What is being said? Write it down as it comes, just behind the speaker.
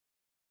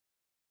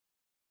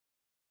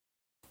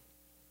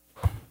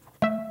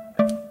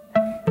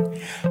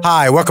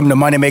Hi, welcome to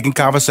Money Making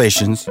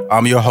Conversations.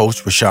 I'm your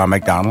host, Rashawn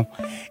McDonald.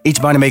 Each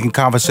Money Making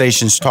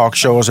Conversations talk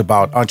show is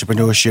about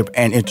entrepreneurship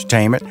and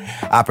entertainment.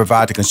 I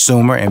provide the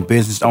consumer and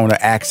business owner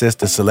access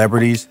to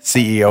celebrities,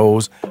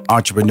 CEOs,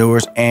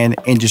 entrepreneurs, and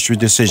industry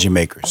decision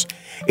makers.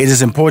 It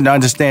is important to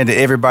understand that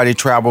everybody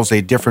travels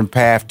a different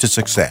path to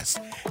success.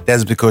 That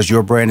is because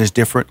your brand is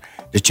different.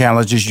 The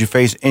challenges you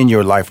face in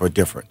your life are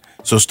different.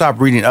 So stop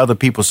reading other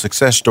people's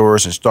success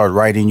stories and start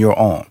writing your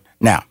own.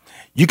 Now,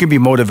 you can be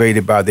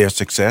motivated by their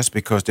success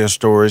because their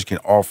stories can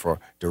offer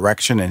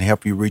direction and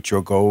help you reach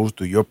your goals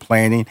through your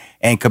planning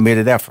and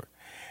committed effort.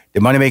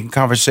 The Money Making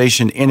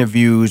Conversation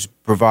interviews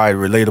provide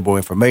relatable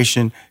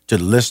information to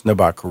the listener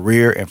about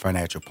career and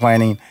financial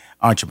planning,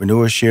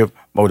 entrepreneurship,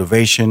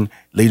 motivation,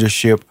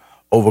 leadership,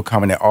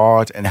 overcoming the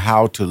odds, and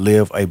how to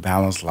live a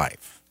balanced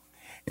life.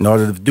 In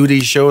order to do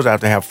these shows, I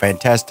have to have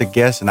fantastic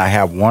guests, and I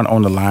have one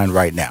on the line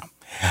right now.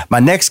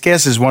 My next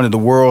guest is one of the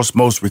world's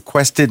most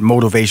requested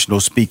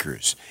motivational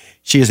speakers.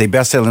 She is a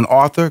best-selling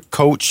author,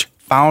 coach,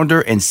 founder,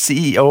 and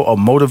CEO of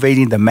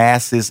Motivating the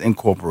Masses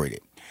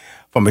Incorporated.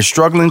 From a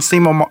struggling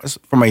single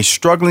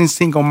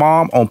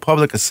mom on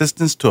public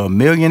assistance to a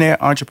millionaire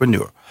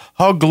entrepreneur,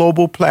 her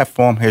global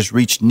platform has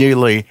reached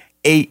nearly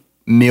 80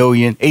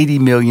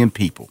 million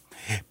people.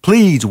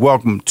 Please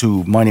welcome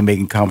to Money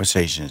Making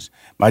Conversations,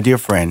 my dear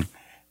friend,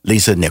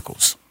 Lisa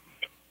Nichols.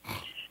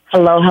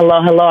 Hello.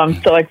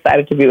 I'm so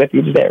excited to be with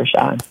you today,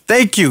 Rashawn.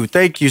 Thank you.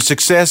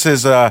 Success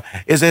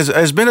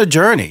has been a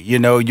journey. You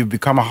know, you've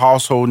become a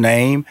household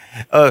name.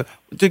 To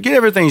get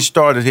everything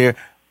started here,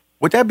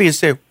 with that being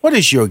said, what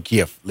is your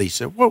gift,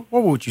 Lisa? What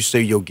would you say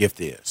your gift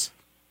is?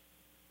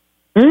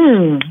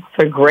 It's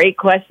a great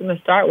question to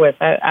start with.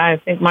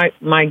 I think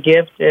my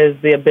gift is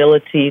the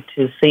ability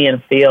to see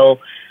and feel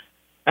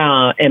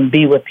and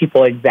be with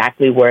people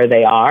exactly where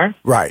they are.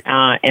 Right.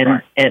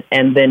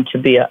 And then to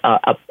be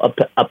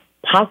a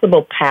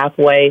possible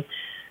pathway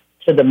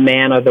to the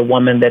man or the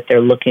woman that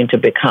they're looking to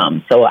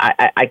become. So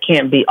I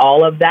can't be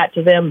all of that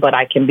to them, but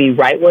I can be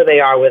right where they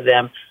are with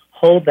them,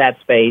 hold that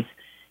space,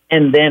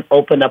 and then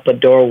open up a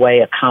doorway,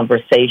 a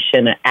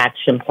conversation, an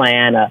action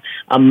plan, a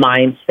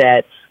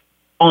mindset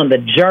on the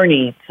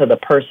journey to the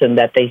person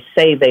that they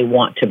say they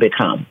want to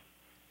become.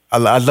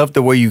 I love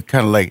the way you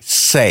kind of like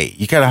say.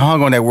 You kind of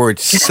hung on that word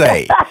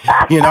say.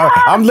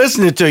 I'm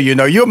listening to you.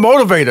 You're a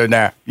motivator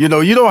now. You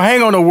don't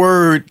hang on a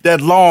word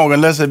that long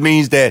unless it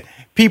means that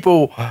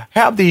people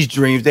have these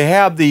dreams. They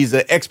have these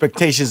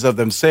expectations of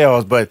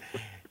themselves. But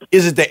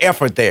is it the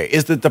effort there?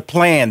 Is it the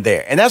plan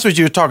there? And that's what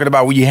you're talking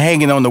about when you're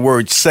hanging on the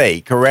word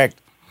say, correct?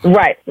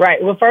 Right.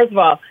 Well, first of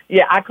all,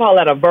 I call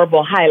that a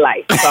verbal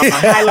highlight. So I'm going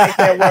to highlight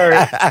that word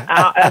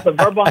as a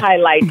verbal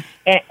highlight.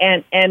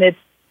 And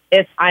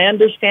I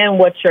understand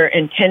what your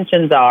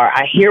intentions are.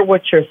 I hear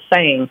what you're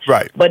saying.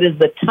 Right. But is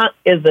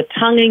the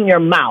tongue in your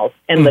mouth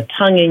and the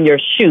tongue in your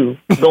shoe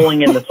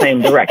going in the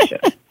same direction?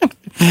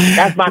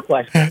 That's my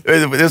question.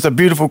 It's a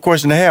beautiful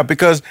question to have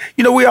because,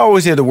 we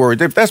always hear the word.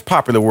 That's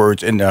popular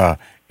words in the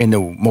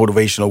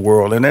motivational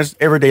world. And that's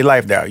everyday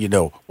life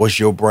now. What's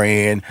your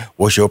brand?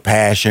 What's your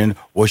passion?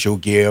 What's your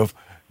gift?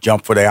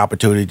 Jump for the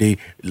opportunity.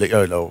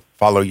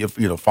 Follow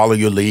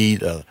your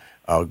lead.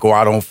 Go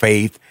out on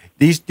faith.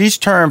 These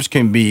terms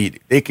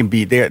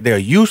they're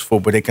useful,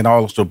 but they can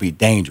also be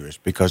dangerous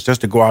because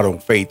just to go out on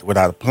faith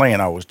without a plan,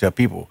 I always tell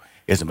people,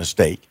 is a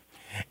mistake.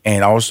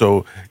 And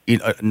also,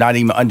 not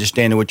even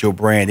understanding what your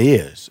brand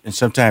is. And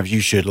sometimes you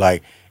should,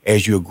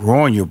 as you're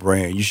growing your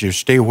brand, you should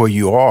stay where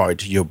you are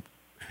until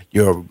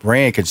your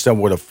brand can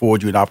somewhat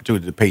afford you an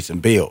opportunity to pay some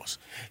bills.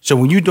 So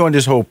when you're doing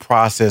this whole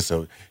process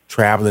of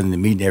traveling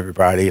and meeting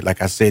everybody,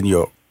 like I said in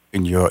your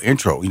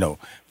intro,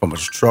 from a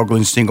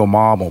struggling single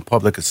mom on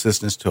public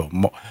assistance to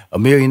a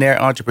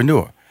millionaire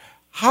entrepreneur.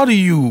 How do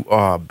you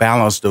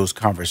balance those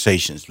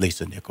conversations,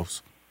 Lisa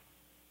Nichols?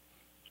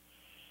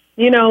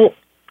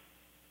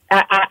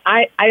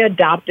 I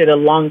adopted a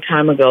long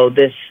time ago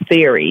this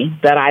theory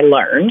that I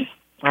learned.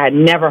 I had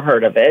never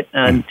heard of it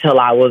until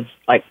I was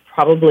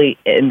probably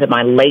into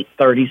my late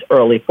 30s,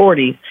 early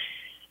 40s,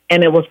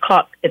 and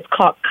it's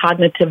called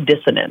cognitive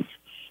dissonance.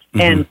 Mm-hmm.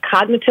 And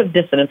cognitive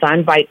dissonance, I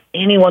invite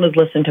anyone who's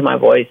listening to my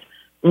voice,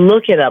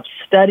 look it up,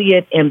 study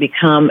it, and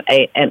become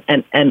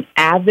an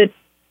avid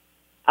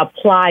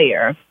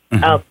applier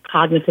of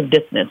cognitive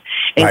dissonance.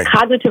 And right.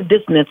 Cognitive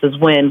dissonance is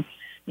when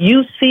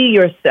you see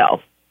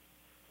yourself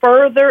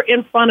further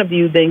in front of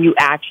you than you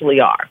actually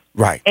are.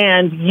 Right.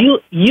 And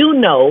you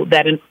know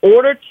that in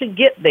order to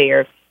get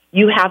there,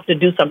 you have to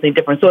do something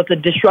different. So it's a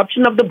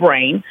disruption of the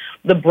brain.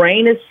 The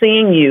brain is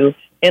seeing you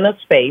in a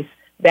space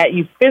that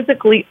you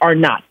physically are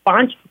not,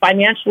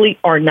 financially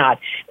are not.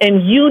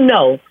 And you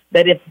know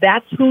that if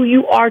that's who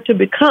you are to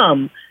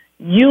become,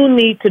 you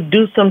need to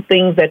do some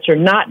things that you're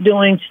not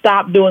doing,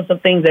 stop doing some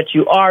things that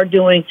you are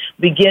doing,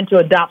 begin to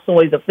adopt some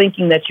ways of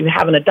thinking that you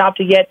haven't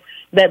adopted yet,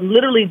 that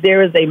literally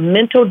there is a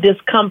mental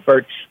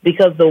discomfort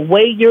because the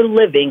way you're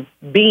living,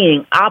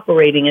 being,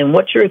 operating, and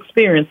what you're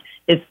experiencing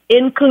is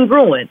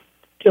incongruent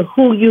to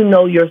who you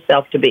know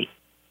yourself to be.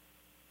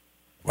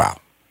 Wow.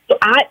 So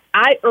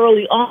I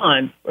early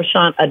on,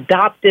 Rashawn,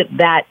 adopted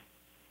that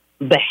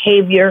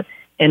behavior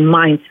and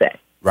mindset.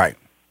 Right.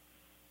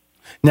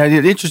 Now, the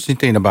interesting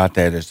thing about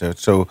that is that,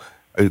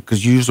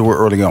 because you used the word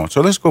early on.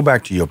 So let's go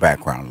back to your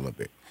background a little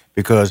bit,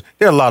 because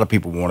there are a lot of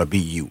people who want to be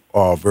you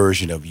or a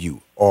version of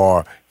you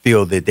or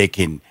feel that they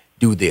can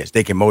do this.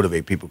 They can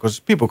motivate people, because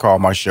people call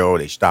my show.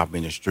 They stop me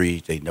in the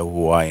streets. They know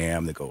who I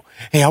am. They go,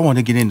 hey, I want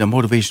to get into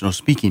motivational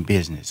speaking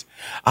business.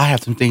 I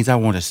have some things I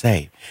want to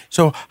say.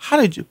 So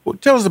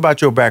tell us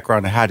about your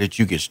background and how did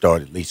you get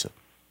started, Lisa?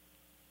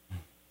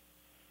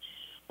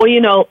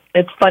 Well,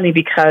 it's funny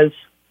because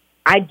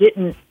I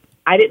didn't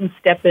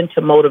step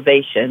into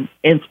motivation,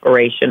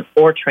 inspiration,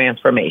 or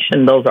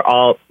transformation. Those are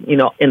all, in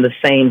the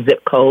same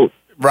zip code.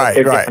 Right.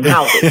 Different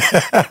houses.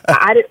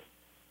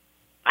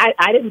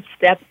 I didn't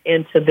step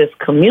into this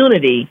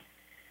community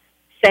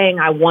saying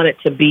I wanted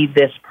to be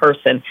this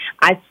person.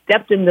 I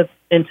stepped into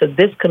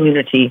this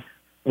community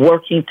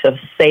working to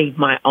save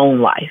my own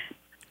life.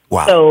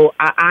 Wow. So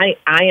I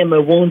am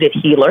a wounded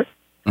healer.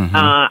 Mm-hmm.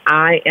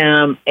 I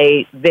am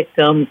a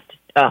victim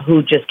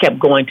who just kept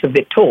going to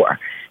Victor.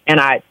 And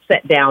I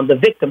set down the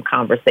victim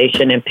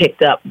conversation and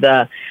picked up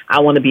I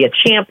want to be a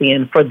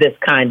champion for this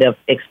kind of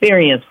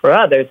experience for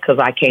others because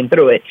I came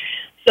through it.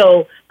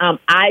 So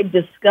I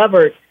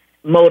discovered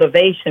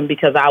motivation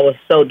because I was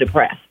so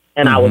depressed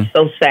and I was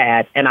so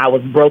sad and I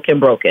was broken.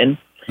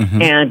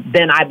 Mm-hmm. And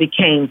then I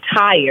became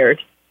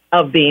tired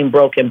of being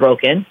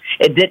broken.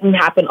 It didn't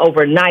happen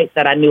overnight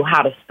that I knew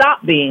how to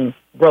stop being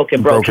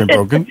broken.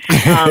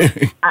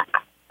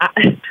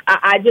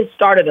 I just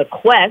started a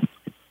quest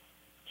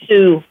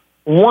to,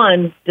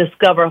 one,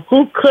 discover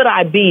who could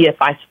I be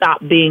if I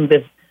stopped being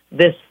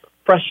this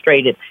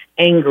frustrated,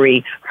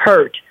 angry,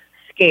 hurt,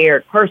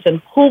 scared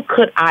person. Who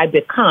could I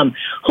become?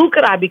 Who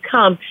could I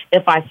become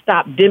if I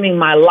stopped dimming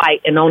my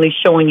light and only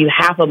showing you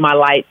half of my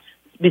light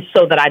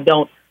so that I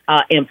don't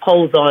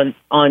impose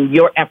on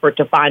your effort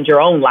to find your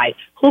own light?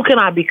 Who can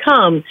I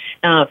become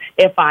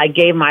if I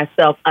gave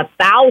myself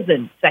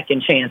 1,000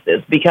 second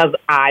chances? Because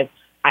I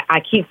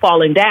keep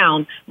falling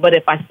down, but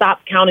if I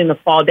stop counting the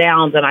fall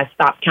downs and I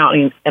stop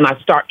counting and I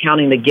start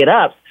counting the get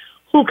ups,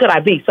 who could I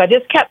be? So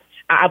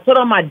I put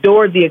on my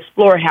Dora the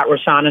Explorer hat,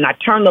 Rashawn, and I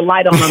turned the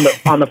light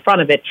on the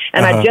front of it,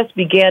 and I just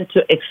began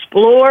to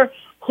explore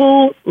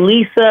who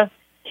Lisa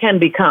can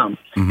become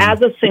as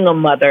a single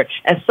mother,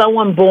 as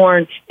someone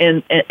born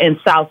in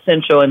South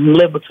Central and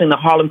lived between the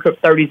Harlem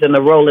Crip 30s and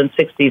the Rolling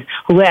 60s,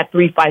 who had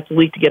 3 fights a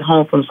week to get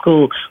home from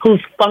school, who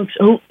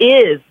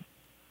is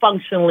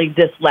functionally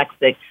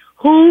dyslexic.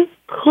 Who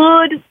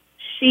could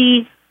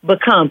she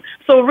become?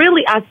 So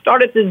really, I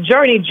started this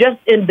journey just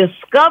in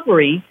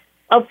discovery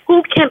of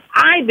who can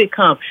I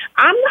become.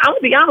 I'm going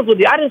to be honest with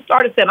you. I just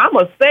started saying, I'm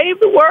going to save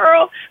the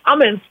world. I'm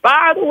going to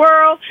inspire the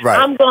world. Right.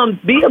 I'm going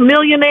to be a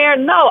millionaire.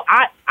 No,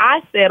 I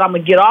said I'm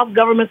going to get off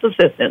government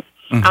assistance.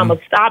 Mm-hmm. I'm going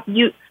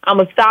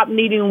to stop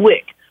needing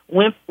WIC,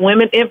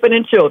 women, infant,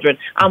 and children.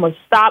 I'm going to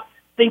stop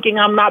thinking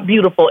I'm not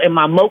beautiful in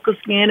my mocha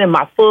skin and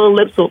my full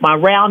lips with my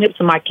round hips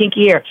and my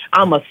kinky hair.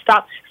 I'm going to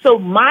stop. So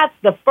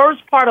the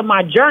first part of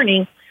my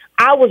journey,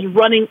 I was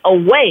running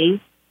away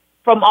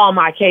from all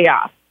my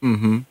chaos.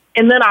 Mm-hmm.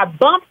 And then I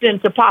bumped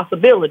into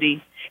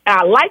possibility, and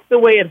I liked the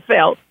way it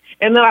felt,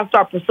 and then I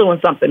start pursuing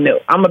something new.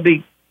 I'm going to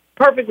be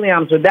perfectly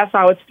honest with you. That's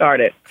how it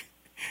started.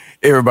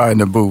 Everybody in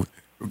the booth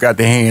got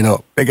their hand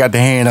up. They got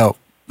their hand up,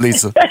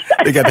 Lisa.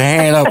 They got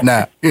their hand up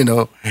now,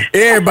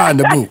 Everybody in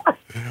the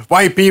booth.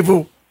 White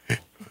people,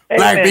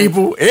 Black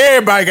people,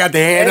 everybody got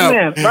their hand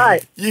up.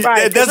 Right,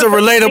 right. That's a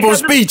relatable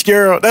speech,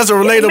 girl. That's a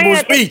relatable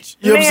speech.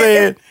 You know what I'm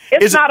saying?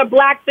 It's not a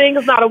black thing.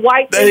 It's not a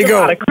white thing. It's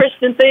not a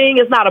Christian thing.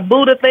 It's not a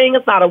Buddha thing.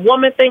 It's not a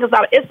woman thing.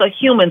 It's a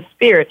human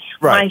spirit.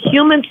 Right. My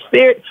human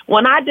spirit,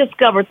 when I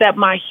discovered that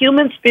my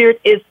human spirit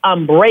is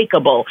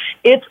unbreakable,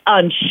 it's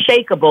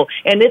unshakable,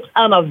 and it's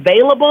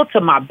unavailable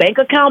to my bank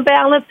account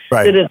balance,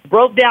 to this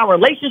broke down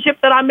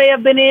relationship that I may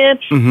have been in,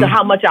 to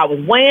how much I was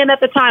weighing at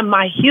the time.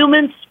 My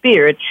human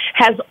spirit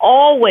has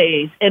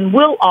always and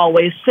will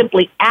always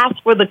simply ask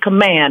for the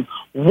command,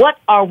 what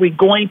are we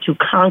going to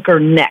conquer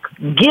next?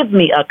 Give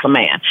me a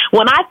command.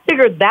 When I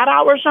figured that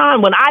out,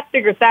 Rashawn,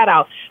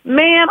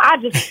 man, I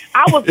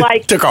was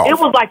like,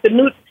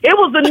 it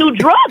was the new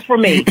drug for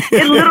me.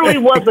 It literally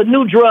was a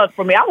new drug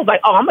for me. I was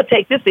like, I'm going to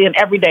take this in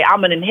every day. I'm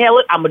going to inhale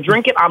it. I'm going to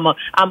drink it. I'm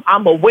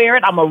going to wear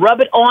it. I'm going to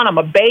rub it on. I'm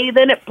going to bathe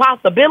in it.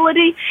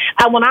 Possibility.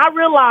 And when I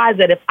realized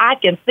that if I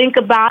can think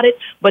about it,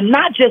 but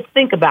not just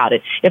think about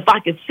it, if I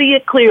could see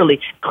it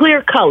clearly,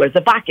 clear colors,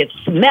 if I could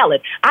smell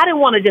it, I didn't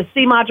want to just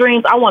see my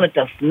dreams. I wanted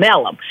to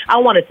smell them. I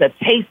wanted to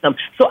taste them.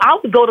 So I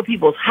would go to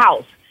people's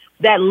house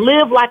that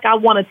live like I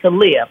wanted to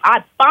live.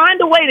 I'd find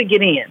a way to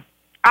get in.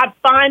 I'd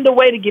find a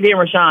way to get in,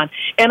 Rashawn,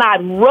 and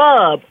I'd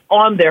rub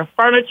on their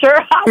furniture.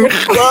 I would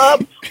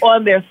rub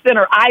on their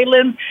center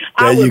islands.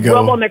 I would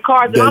rub on their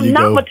cars. And I'm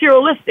not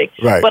materialistic,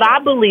 but I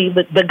believe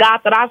that the God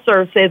that I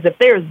serve says if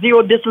there is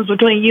zero distance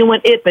between you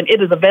and it, then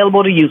it is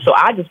available to you. So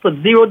I just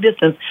put zero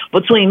distance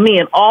between me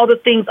and all the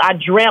things I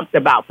dreamt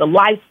about, the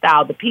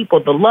lifestyle, the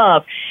people, the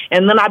love.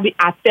 And then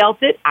I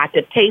felt it. I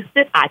could taste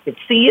it. I could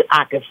see it.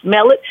 I could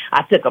smell it.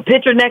 I took a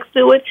picture next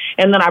to it.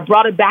 And then I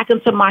brought it back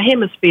into my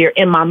hemisphere,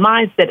 in my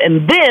mindset.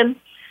 And then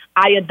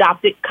I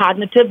adopted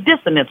cognitive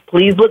dissonance.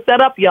 Please look that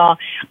up, y'all.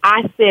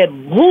 I said,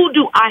 who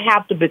do I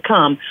have to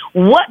become?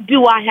 What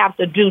do I have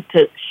to do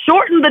to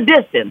shorten the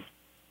distance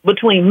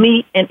between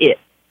me and it?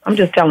 I'm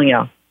just telling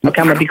y'all.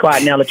 Okay, I'm going to be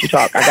quiet now. Let you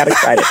talk. I got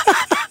excited.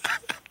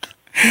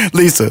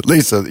 Lisa,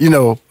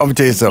 I'm gonna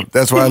tell you something.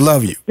 That's why I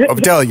love you. I'm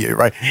telling you,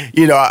 right?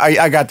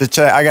 I got the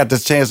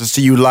chance to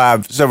see you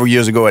live several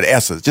years ago at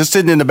Essence, just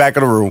sitting in the back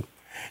of the room,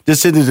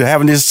 just sitting there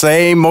having this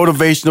same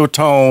motivational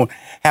tone,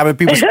 having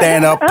people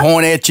stand up,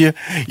 point at you.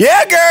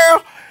 Yeah,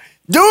 girl,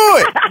 do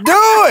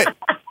it,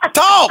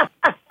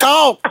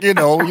 talk.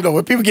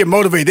 When people get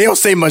motivated, they don't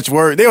say much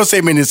word. They don't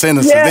say many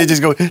sentences. Yes. They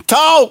just go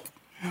talk.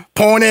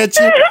 Point at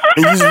you,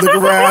 and you just look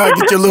around,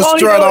 get your little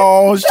strut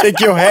on, shake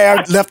your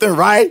hair left and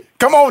right.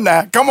 Come on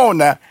now.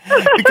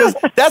 Because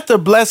that's the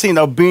blessing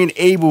of being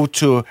able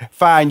to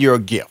find your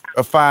gift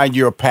or find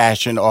your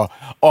passion or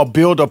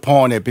build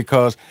upon it.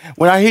 Because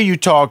when I hear you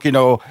talk,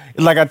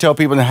 like I tell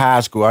people in high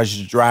school, I used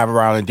to drive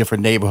around in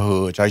different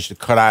neighborhoods. I used to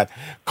cut out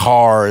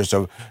cars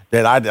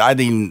that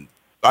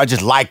I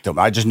just liked them.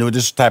 I just knew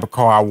this is the type of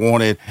car I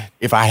wanted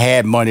if I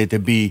had money to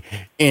be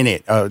in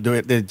it,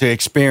 to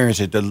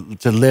experience it,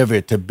 to live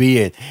it, to be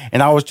it.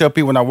 And I always tell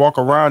people when I walk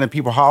around in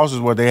people's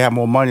houses where they have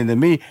more money than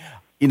me,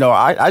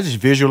 I just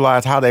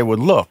visualize how they would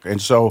look.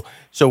 And so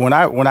when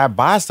I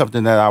buy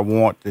something that I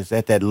want that's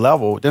at that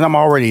level, then I'm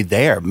already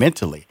there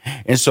mentally.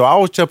 And so I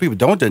always tell people,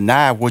 don't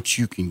deny what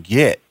you can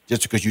get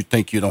just because you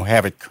think you don't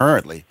have it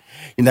currently.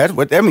 That's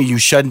what that means. You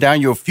shutting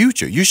down your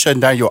future. You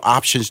shutting down your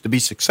options to be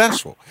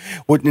successful.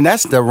 And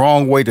that's the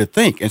wrong way to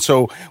think. And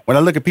so when I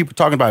look at people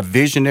talking about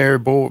vision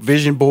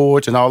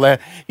boards and all that,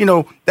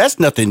 that's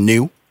nothing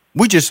new.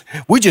 That's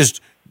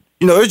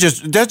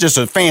just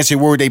a fancy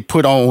word they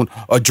put on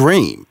a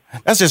dream.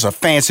 That's just a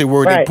fancy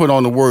word they put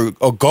on the word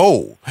a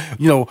goal.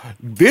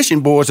 Vision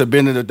boards have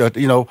been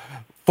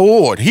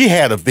Ford, he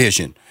had a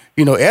vision.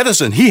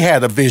 Edison, he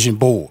had a vision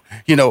board,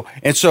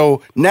 and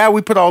so now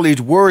we put all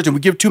these words and we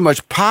give too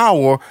much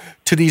power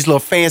to these little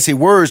fancy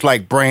words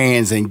like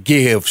brands and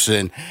gifts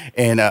and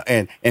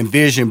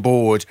vision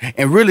boards,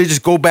 and really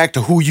just go back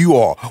to who you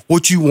are,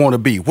 what you want to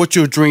be, what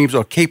your dreams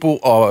are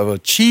capable of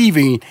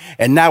achieving,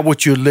 and not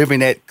what you're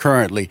living at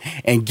currently,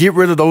 and get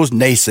rid of those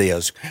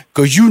naysayers.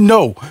 Because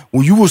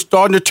when you were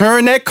starting to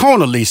turn that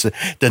corner, Lisa,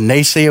 the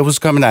naysayer was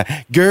coming out.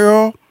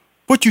 Girl,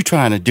 what you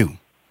trying to do?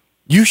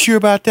 You sure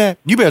about that?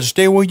 You better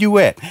stay where you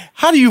at.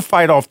 How do you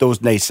fight off those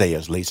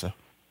naysayers, Lisa?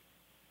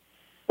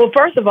 Well,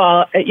 first of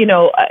all,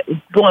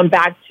 going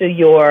back to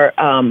your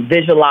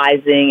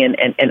visualizing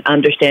and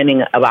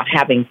understanding about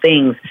having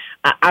things,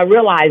 I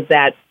realize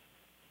that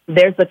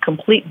there's a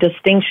complete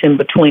distinction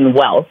between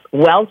wealth.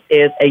 Wealth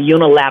is a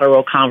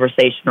unilateral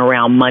conversation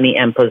around money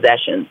and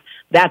possessions.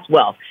 That's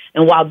wealth.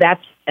 And while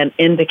that's an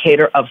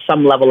indicator of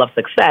some level of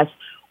success,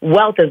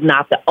 wealth is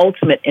not the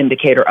ultimate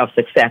indicator of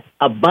success.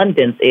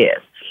 Abundance is.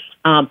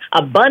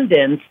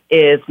 Abundance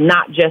is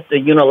not just a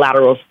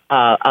unilateral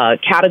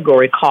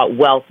category called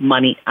wealth,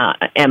 money,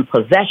 and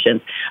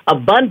possessions.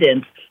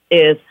 Abundance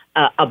is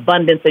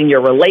abundance in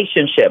your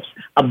relationships,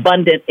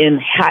 abundant in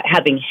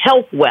having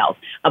health wealth,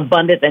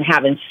 abundant in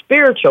having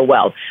spiritual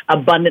wealth,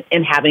 abundant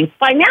in having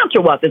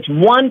financial wealth. It's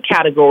one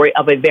category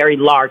of a very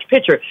large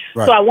picture.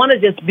 Right. So I want to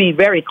just be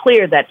very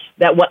clear that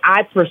what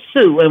I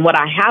pursue and what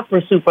I have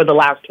pursued for the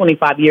last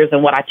 25 years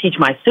and what I teach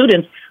my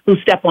students who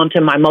step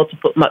onto my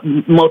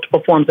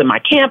multiple forms in my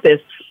campus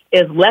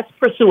is let's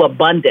pursue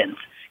abundance,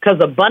 because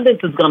abundance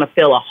is going to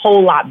feel a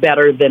whole lot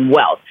better than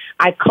wealth.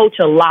 I coach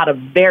a lot of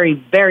very,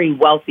 very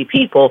wealthy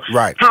people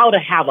how to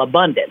have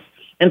abundance.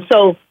 And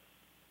so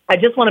I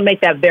just want to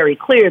make that very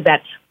clear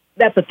that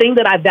the thing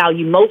that I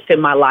value most in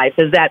my life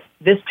is that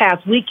this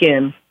past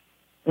weekend,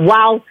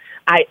 while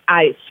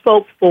I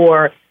spoke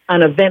for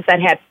an event that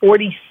had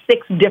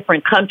 46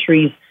 different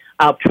countries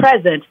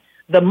present,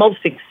 the most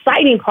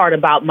exciting part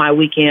about my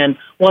weekend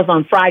was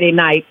on Friday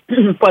night,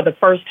 for the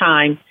first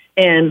time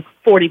in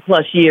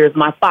 40-plus years,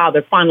 my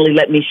father finally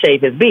let me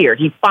shave his beard.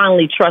 He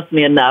finally trusts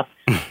me enough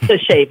to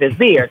shave his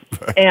beard.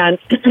 And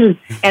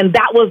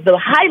that was the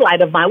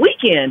highlight of my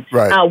weekend.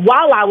 Right.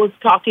 While I was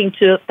talking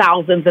to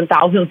thousands and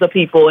thousands of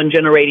people and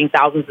generating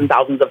thousands and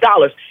thousands of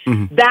dollars,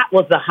 that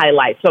was the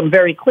highlight. So I'm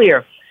very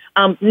clear.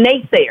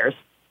 Naysayers.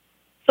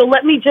 So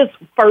let me just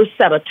first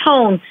set a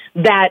tone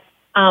that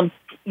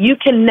you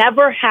can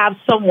never have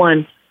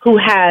someone who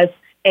has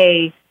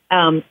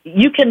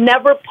you can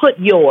never put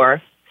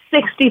your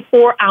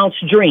 64-ounce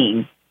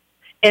dream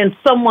in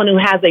someone who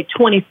has a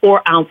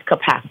 24-ounce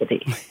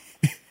capacity.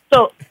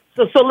 So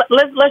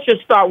let's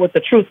just start with the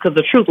truth, because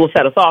the truth will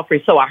set us all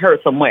free. So I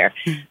heard somewhere.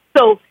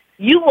 So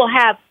you will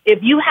have, if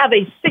you have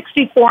a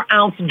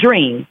 64-ounce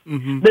dream,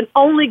 then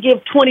only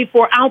give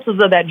 24 ounces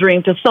of that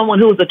dream to someone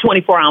who is a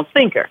 24-ounce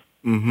thinker.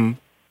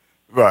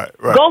 Right.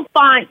 Go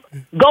find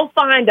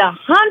a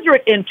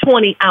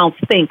 120-ounce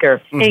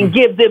thinker and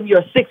give them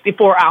your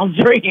 64-ounce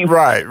dream.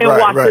 Right. And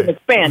watch them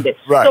expand it.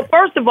 Right. So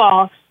first of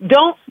all,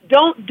 don't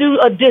do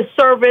a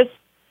disservice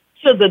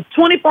to the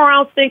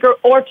 24-ounce thinker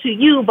or to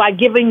you by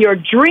giving your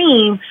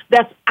dream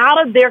that's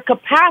out of their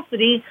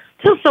capacity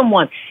to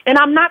someone. And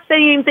I'm not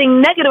saying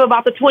anything negative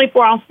about the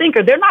 24-ounce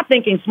thinker. They're not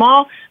thinking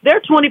small. Their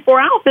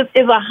 24 ounces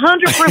is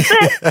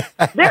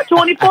 100%. They're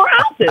 24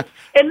 ounces.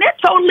 And they're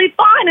totally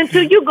fine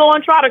until you go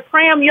and try to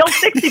cram your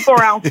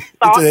 64-ounce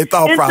thought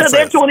into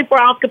their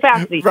 24-ounce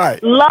capacity.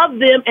 Right. Love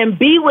them and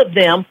be with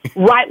them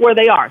right where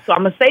they are. So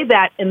I'm going to say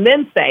that and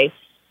then say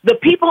the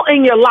people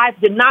in your life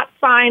did not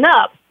sign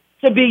up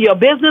to be your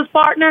business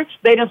partner.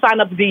 They didn't sign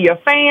up to be your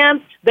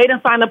fans. They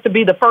didn't sign up to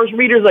be the first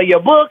readers of your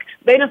book.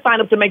 They didn't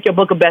sign up to make your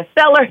book a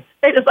bestseller.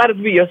 They decided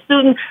to be your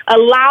student.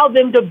 Allow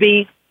them to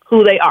be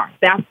who they are.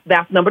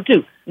 That's number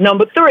 2.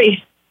 Number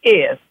 3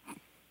 is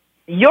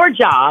your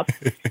job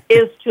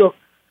is to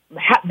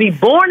be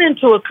born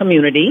into a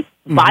community,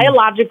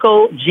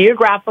 biological,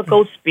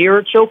 geographical,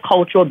 spiritual,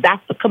 cultural.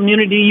 That's the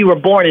community you were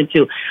born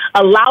into.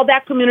 Allow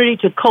that community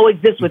to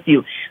coexist with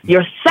you.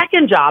 Your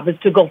second job is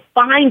to go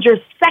find your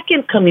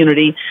second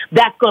community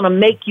that's going to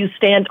make you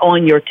stand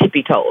on your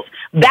tippy toes.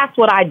 That's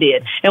what I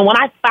did. And when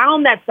I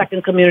found that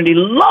second community,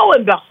 lo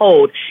and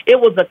behold, it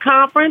was a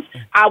conference.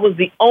 I was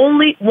the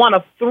only one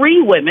of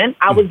 3 women.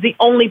 I was the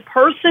only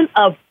person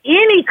of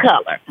any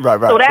color. Right.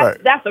 So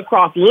that's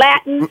across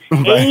Latin,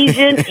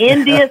 Asian,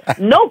 Indian,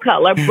 no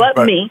color but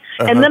me.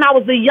 And then I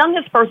was the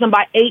youngest person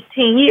by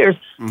 18 years.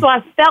 So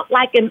I felt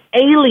like an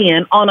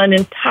alien on an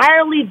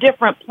entirely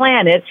different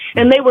planet,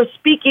 and they were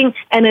speaking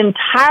an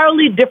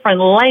entirely different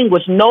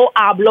language. No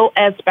hablo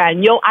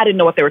español. I didn't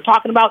know what they were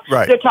talking about.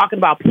 Right. They're talking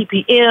about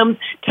PPMs,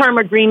 term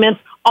agreements,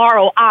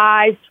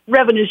 ROIs,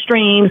 revenue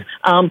streams,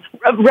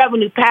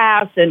 revenue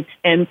paths, and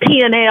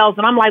P&Ls.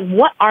 And I'm like,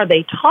 what are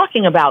they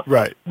talking about?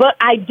 Right. But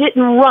I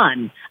didn't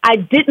run. I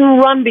didn't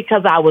run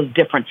because I was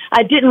different.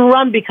 I didn't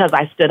run because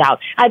I stood out.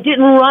 I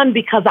didn't run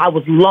because I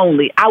was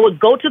lonely. I would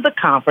go to the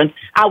conference.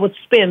 I would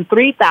spend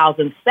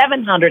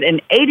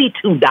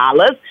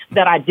 $3,782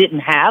 that I didn't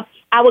have.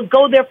 I would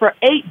go there for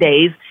 8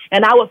 days,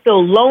 and I would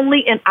feel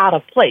lonely and out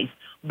of place.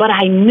 But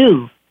I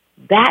knew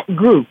that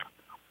group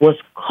was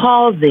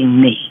causing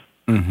me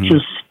to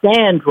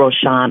stand,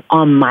 Roshan,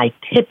 on my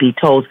tippy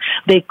toes.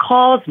 They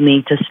caused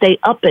me to stay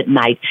up at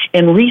night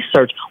and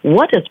research,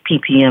 what does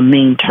PPM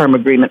mean, term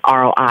agreement,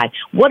 ROI?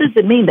 What does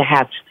it mean to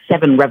have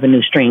 7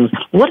 revenue streams?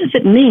 What does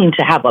it mean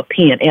to have a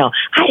P&L?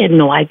 I had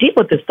no idea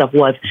what this stuff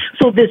was.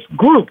 So this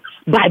group,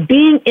 by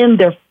being in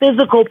their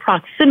physical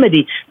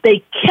proximity,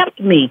 they kept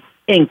me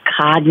in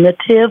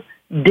cognitive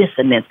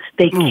dissonance.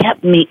 They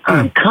kept me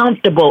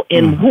uncomfortable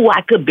in who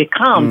I could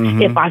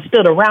become if I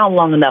stood around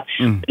long enough.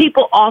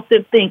 People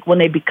often think when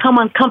they become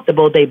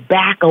uncomfortable, they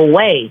back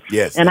away.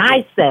 Yes. And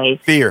I say,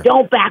 fear.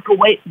 Don't back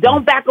away.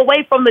 Don't back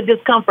away from the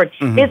discomfort.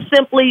 It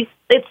simply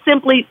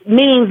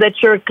means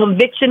that your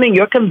conviction and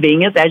your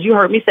convenience, as you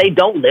heard me say,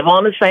 don't live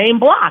on the same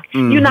block.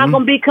 You're not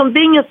going to be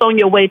convenienced on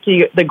your way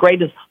to the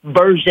greatest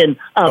version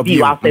of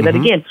you. I'll say that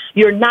again.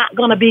 You're not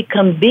going to be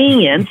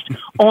convenienced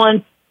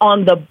on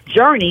the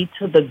journey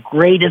to the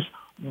greatest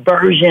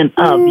version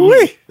of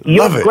you.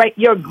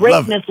 Your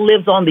greatness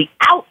lives on the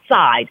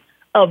outside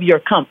of your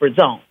comfort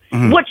zone.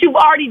 What you've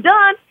already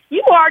done,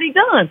 you've already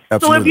done.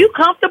 Absolutely. So if you're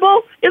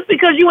comfortable, it's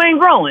because you ain't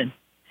growing.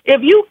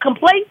 If you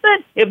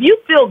complacent, if you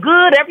feel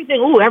good,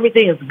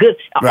 everything is good,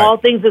 all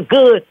things is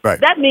good,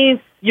 that means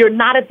you're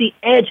not at the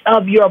edge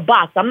of your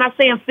box. I'm not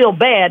saying feel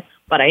bad,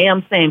 but I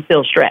am saying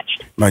feel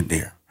stretched. Right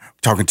there.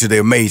 Talking to the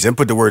amazing,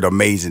 put the word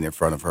amazing in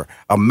front of her.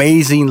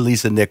 Amazing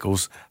Lisa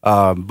Nichols,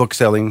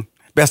 best-selling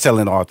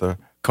author,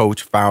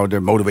 coach,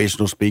 founder,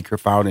 motivational speaker,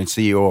 founder and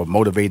CEO of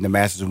Motivating the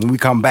Masses. When we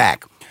come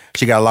back,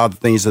 she got a lot of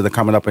things that are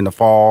coming up in the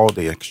fall,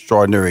 the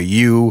Extraordinary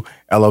You,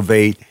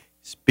 Elevate,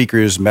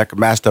 Speakers,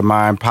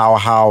 Mastermind,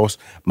 Powerhouse,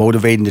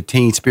 Motivating the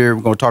Teen Spirit.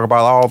 We're going to talk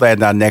about all that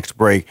in our next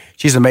break.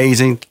 She's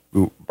amazing.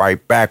 We'll be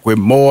right back with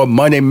more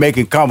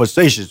money-making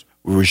conversations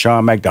with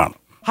Rushion McDonald.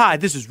 Hi,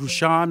 this is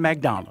Rushion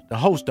McDonald, the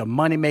host of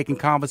Money Making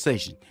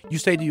Conversations. You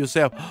say to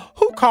yourself,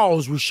 who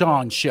calls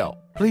Rushion's show?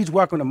 Please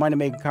welcome to Money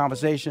Making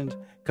Conversations,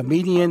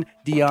 comedian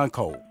Dion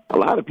Cole. A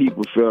lot of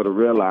people fail to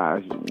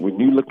realize when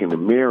you look in the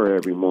mirror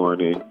every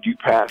morning, you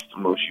pass the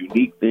most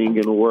unique thing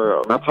in the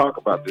world. And I talk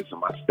about this in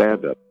my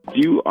stand-up.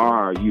 You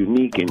are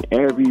unique in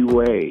every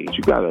way.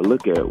 You got to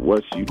look at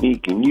what's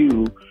unique in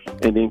you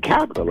and then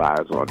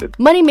capitalize on it.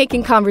 Money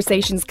Making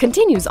Conversations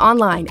continues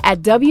online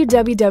at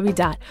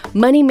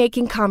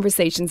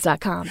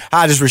www.moneymakingconversations.com.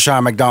 Hi, this is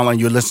Rushion McDonald,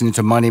 and you're listening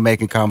to Money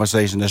Making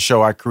Conversations, a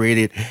show I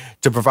created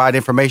to provide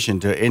information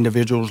to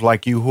individuals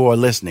like you who are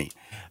listening.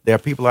 There are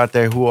people out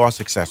there who are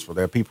successful.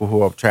 There are people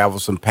who have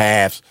traveled some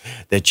paths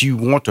that you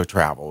want to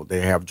travel.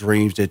 They have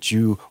dreams that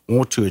you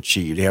want to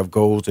achieve. They have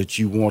goals that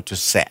you want to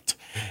set.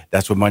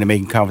 That's what Money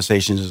Making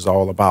Conversations is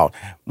all about.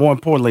 More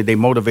importantly, they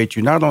motivate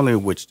you not only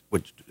with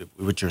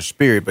your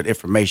spirit, but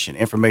information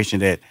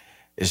that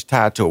is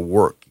tied to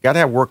work. You got to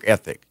have work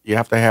ethic. You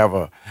have to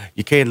have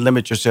you can't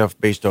limit yourself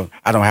based on,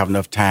 I don't have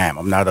enough time.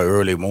 I'm not an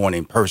early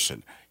morning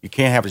person. You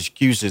can't have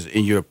excuses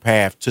in your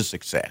path to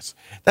success.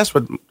 That's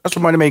what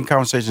Money Making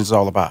Conversations is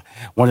all about.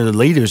 One of the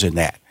leaders in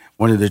that,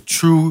 one of the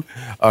true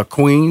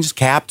queens,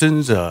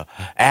 captains,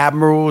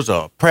 admirals,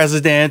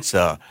 presidents,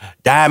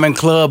 Diamond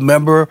Club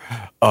member,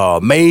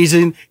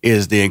 amazing,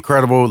 is the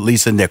incredible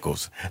Lisa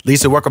Nichols.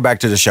 Lisa, welcome back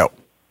to the show.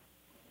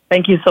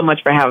 Thank you so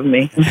much for having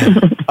me.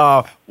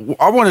 I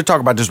want to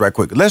talk about this right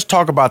quick. Let's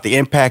talk about the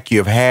impact you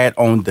have had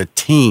on the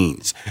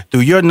teens.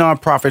 Through your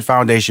nonprofit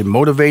foundation,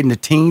 Motivating the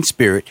Teen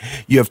Spirit,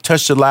 you have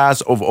touched the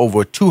lives of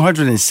over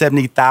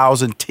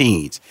 270,000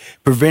 teens,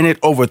 prevented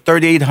over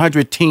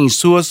 3,800 teen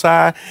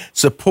suicide,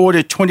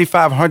 supported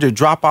 2,500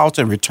 dropouts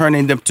and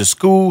returning them to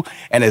school,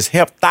 and has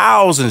helped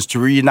thousands to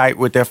reunite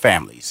with their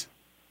families.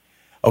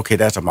 Okay,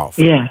 that's a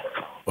mouthful. Yes.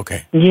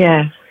 Okay.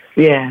 Yes.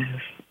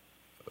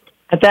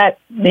 That,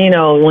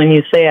 when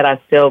you say it,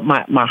 I still,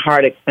 my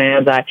heart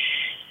expands.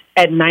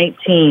 At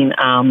 19,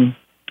 I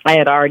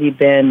had already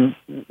been,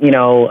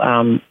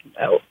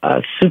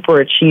 a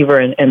super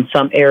achiever in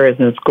some areas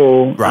in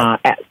school, right.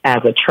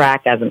 As a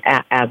track, as an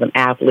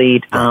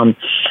athlete, right.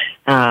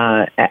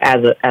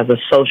 As a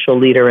social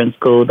leader in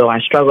school. Though I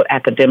struggled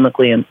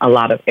academically in a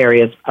lot of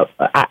areas,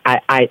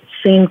 I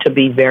seemed to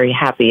be very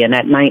happy. And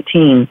at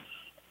 19,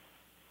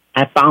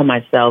 I found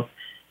myself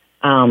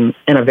in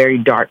a very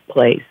dark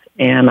place.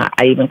 And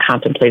I even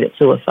contemplated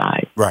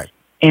suicide. Right.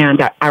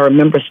 And I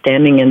remember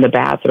standing in the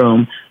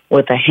bathroom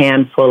with a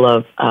handful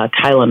of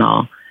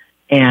Tylenol,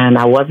 and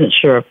I wasn't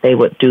sure if they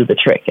would do the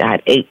trick. I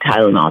had 8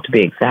 Tylenol to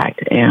be exact,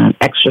 and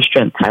extra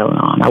strength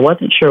Tylenol. And I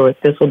wasn't sure if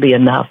this would be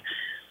enough,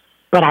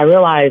 but I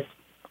realized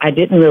I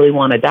didn't really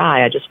want to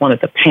die. I just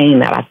wanted the pain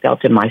that I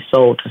felt in my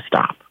soul to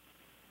stop.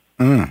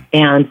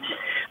 And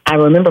I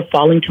remember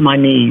falling to my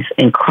knees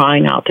and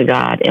crying out to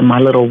God in my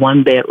little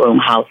 1-bedroom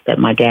house that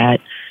my dad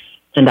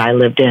and I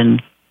lived in.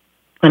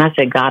 And I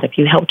said, God, if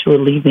you help to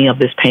relieve me of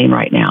this pain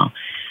right now,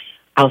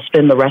 I'll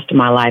spend the rest of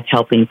my life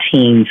helping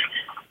teens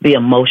be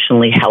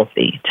emotionally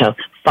healthy, to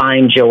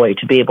find joy,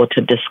 to be able to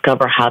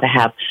discover how to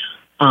have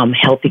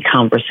healthy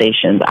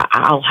conversations.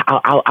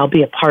 I'll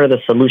be a part of the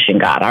solution,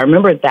 God. I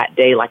remember that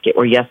day like it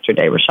were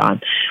yesterday,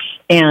 Rashawn.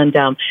 And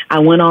I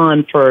went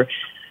on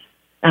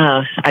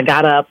I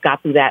got up,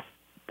 got through that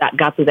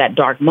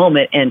dark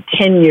moment, and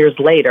 10 years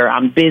later,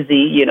 I'm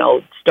busy,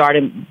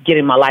 starting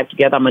getting my life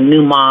together. I'm a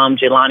new mom.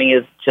 Jelani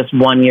is just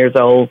 1 year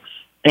old,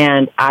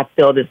 and I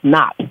feel this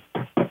knot.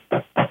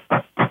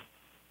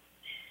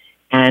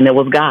 And it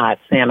was God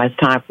saying, it's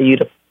time for you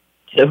to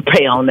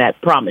pay on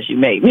that promise you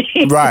made me.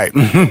 Right.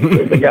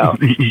 Years ago.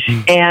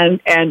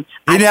 And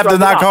he didn't have to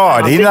knock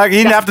hard. He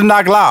didn't have to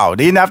knock loud.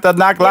 He didn't have to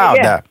knock loud.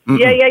 Yeah.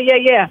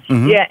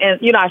 Mm-hmm. Yeah.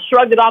 And, I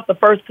shrugged it off the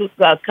first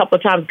couple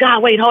of times.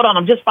 God, wait, hold on.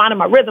 I'm just finding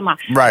my rhythm. I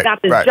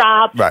got this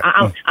job.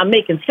 Right. I'm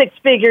making 6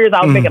 figures.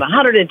 I was making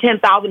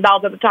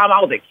 $110,000 at the time. I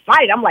was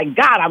excited. I'm like,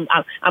 God,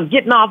 I'm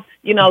getting off,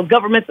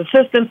 government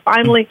assistance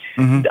finally.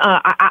 Mm-hmm.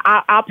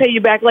 I'll pay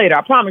you back later.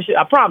 I promise you.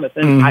 I promise.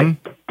 And I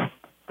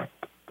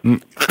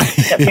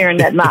kept hearing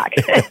that knock.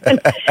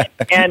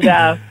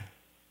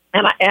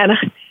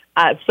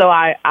 So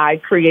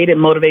I created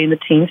Motivating the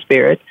Teen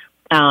Spirit.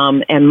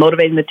 And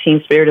Motivating the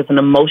Teen Spirit is an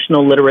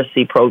emotional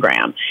literacy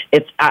program.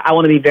 I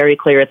want to be very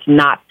clear. It's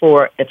not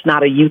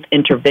a youth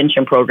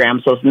intervention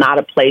program. So it's not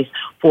a place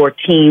for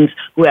teens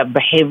who have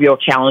behavioral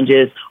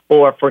challenges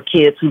or for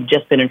kids who've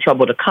just been in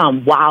trouble to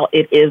come, while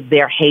it is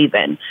their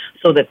haven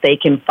so that they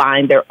can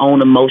find their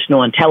own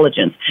emotional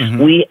intelligence.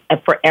 Mm-hmm.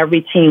 For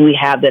every teen we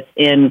have that's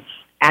in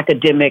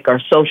academic or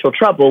social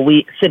trouble,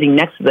 sitting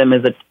next to them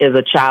is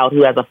a child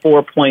who has a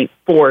 4.4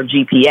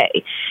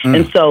 GPA.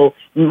 And so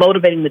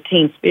Motivating the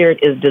Teen Spirit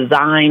is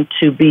designed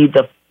to be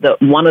the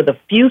one of the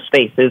few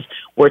spaces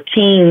where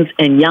teens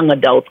and young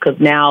adults, because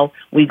now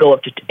we go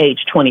up to age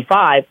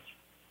 25,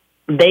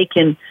 they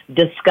can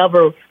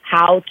discover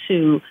how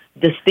to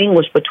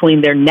distinguish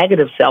between their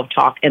negative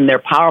self-talk and their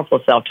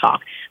powerful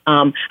self-talk,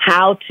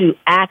 how to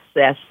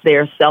access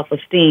their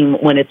self-esteem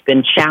when it's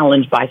been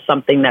challenged by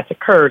something that's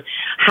occurred,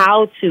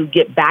 how to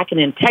get back in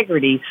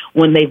integrity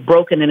when they've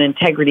broken an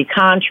integrity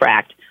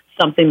contract,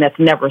 something that's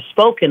never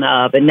spoken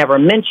of and never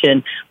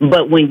mentioned,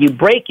 but when you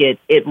break it,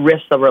 it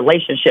risks a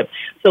relationship.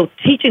 So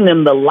teaching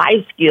them the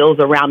life skills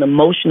around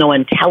emotional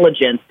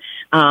intelligence.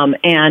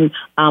 And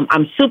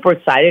I'm super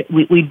excited.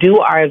 We do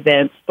our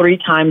events 3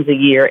 times a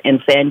year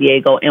in San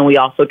Diego, and we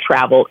also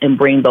travel and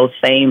bring those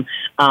same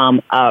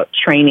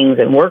trainings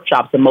and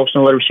workshops,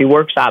 emotional literacy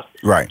workshops,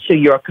 to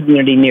your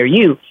community near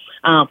you.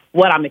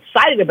 What I'm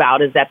excited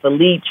about is that the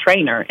lead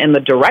trainer and the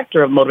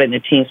director of Motivating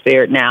the Teen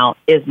Spirit now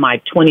is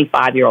my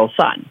 25-year-old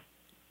son.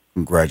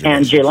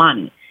 Congratulations. And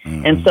Jelani.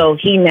 And so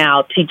he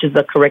now teaches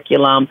the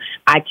curriculum.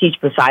 I teach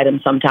beside him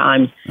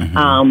sometimes,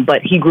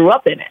 but he grew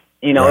up in it.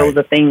 You know, it was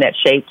a thing that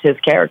shaped his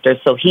character.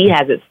 So he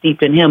has it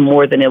steeped in him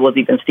more than it was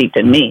even steeped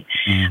in me.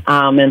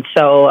 And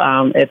so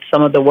it's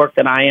some of the work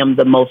that I'm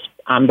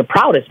the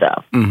proudest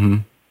of.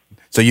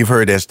 So you've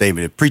heard that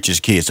statement, a preacher's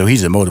kid. So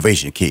he's a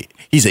motivation kid.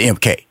 He's an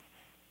MK.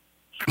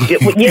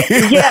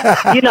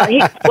 Yeah. You know,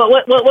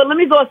 well, let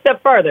me go a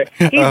step further.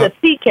 He's a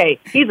TK.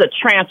 He's a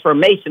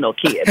transformational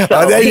kid.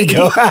 So there you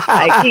go.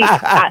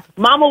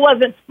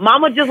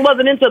 Mama just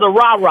wasn't into the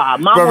rah-rah.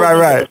 Mama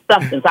was into the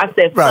substance. I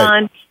said,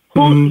 son,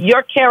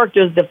 your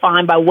character is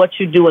defined by what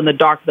you do in the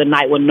dark of the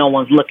night when no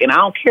one's looking. I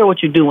don't care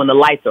what you do when the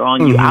lights are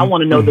on you. I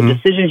want to know the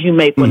decisions you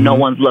make when no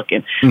one's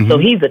looking. So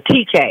he's a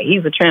TK.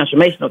 He's a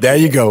transformational There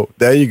kid.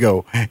 you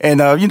go. And,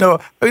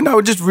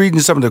 just reading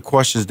some of the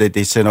questions that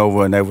they sent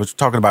over, and they was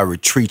talking about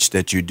retreats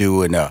that you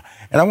do. And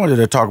I wanted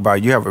to talk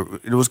about,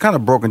 it was kind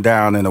of broken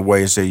down in a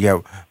way. It said you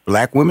have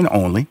black women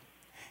only,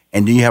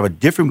 and then you have a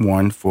different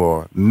one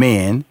for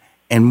men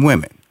and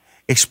women.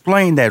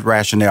 Explain that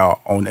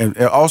rationale and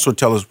also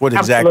tell us what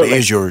exactly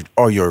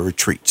are your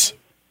retreats.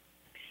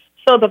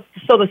 So the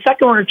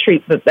second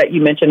retreat that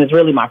you mentioned is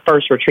really my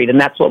first retreat, and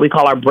that's what we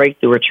call our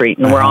breakthrough retreat.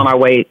 And we're on our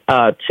way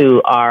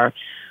to our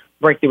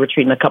breakthrough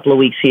retreat in a couple of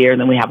weeks here, and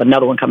then we have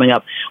another one coming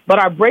up. But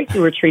our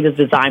breakthrough retreat is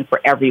designed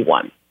for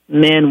everyone: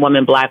 men,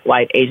 women, black,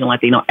 white, Asian,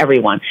 Latino,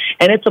 everyone.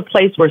 And it's a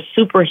place where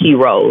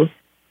superheroes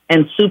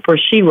and super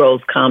sheroes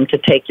come to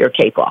take your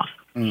cape off.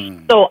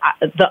 So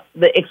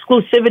the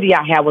exclusivity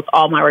I have with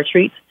all my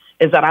retreats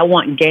is that I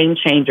want game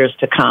changers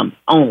to come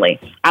only.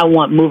 I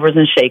want movers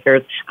and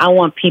shakers. I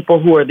want people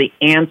who are the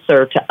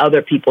answer to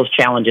other people's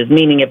challenges,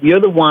 meaning if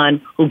you're the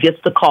one who gets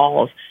the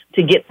calls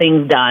to get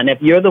things done,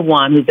 if you're the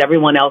one who's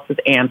everyone else's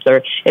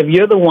answer, if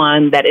you're the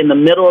one that in the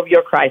middle of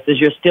your crisis,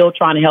 you're still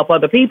trying to help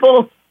other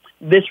people,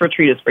 this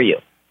retreat is for you.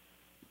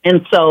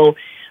 And so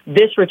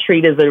this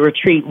retreat is a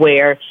retreat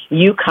where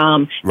you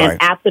come and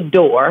at the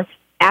door,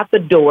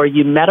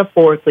 you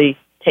metaphorically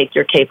take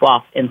your cape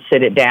off and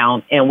sit it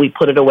down, and we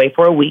put it away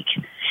for a week.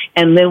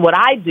 And then what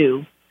I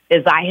do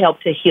is I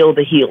help to heal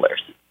the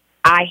healers.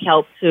 I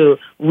help to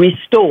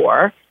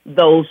restore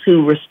those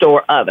who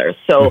restore others.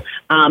 So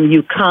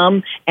you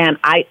come and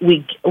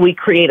we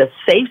create a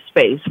safe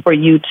space for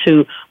you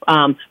to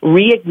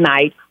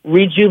reignite,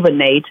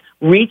 rejuvenate,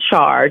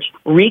 recharge,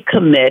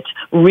 recommit,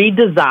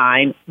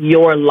 redesign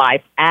your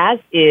life as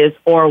is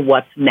or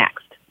what's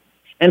next.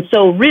 And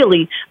so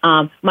really,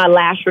 my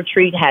last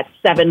retreat had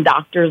 7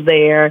 doctors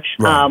there.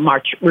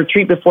 My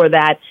retreat before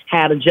that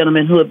had a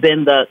gentleman who had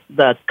been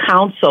the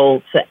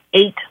counsel to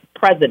 8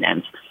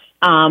 presidents.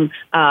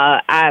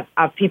 I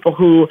have people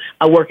who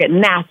work at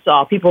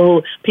NASA,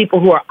 people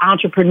who are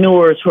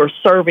entrepreneurs who are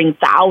serving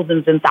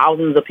thousands and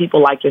thousands of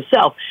people like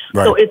yourself.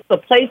 So it's a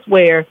place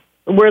where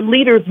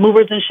leaders,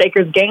 movers and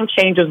shakers, game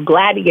changers,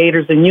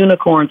 gladiators, and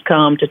unicorns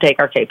come to take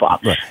our cape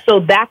off. So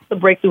that's the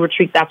breakthrough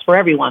retreat. That's for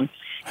everyone.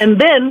 And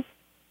then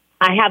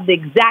I have the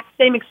exact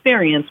same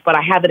experience, but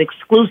I have it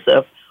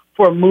exclusive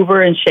for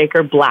mover and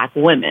shaker black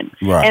women.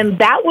 And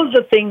that was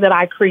the thing that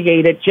I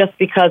created just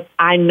because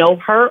I know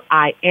her,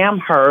 I am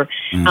her,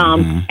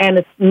 and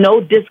it's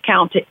no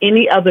discount to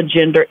any other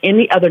gender,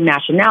 any other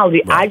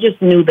nationality. I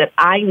just knew that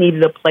I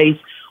needed a place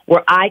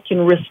where I can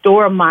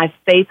restore my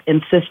faith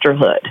and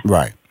sisterhood.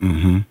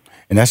 And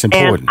that's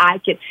important. And I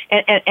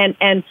can,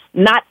 and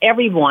not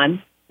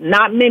everyone,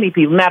 not many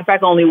people. Matter of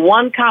fact, only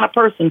one kind of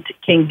person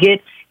can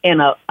get in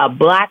a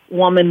black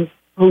woman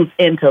who's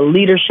into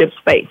leadership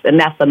space, and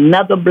that's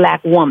another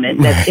black woman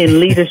that's in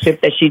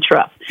leadership that she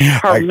trusts.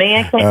 Her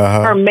man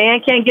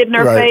can't get in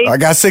her face. I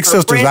got 6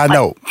 sisters. I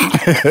know.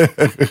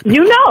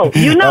 You know.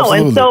 Absolutely.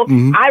 And so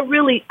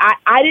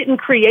I didn't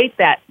create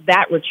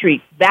that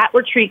retreat. That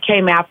retreat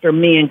came after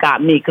me and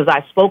got me because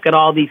I spoke at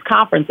all these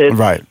conferences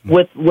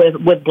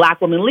with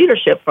black women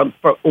leadership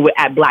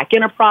at Black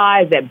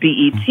Enterprise, at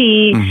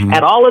BET,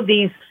 at all of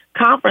these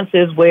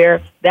conferences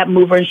where that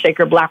mover and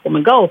shaker black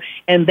woman go,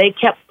 and they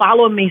kept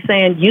following me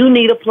saying, you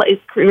need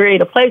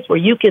create a place where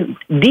you can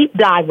deep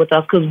dive with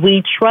us because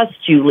we trust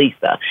you,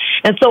 Lisa.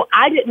 And so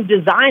I didn't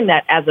design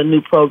that as a new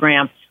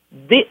program.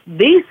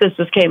 These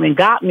sisters came and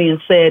got me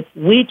and said,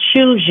 we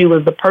choose you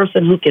as the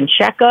person who can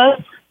check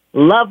us,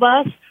 love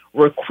us,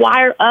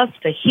 require us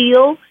to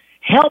heal,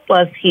 help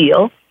us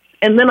heal,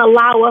 and then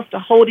allow us to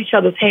hold each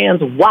other's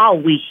hands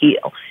while we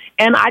heal.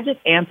 And I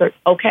just answered,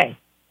 okay.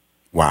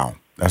 Wow.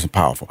 That's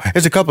powerful.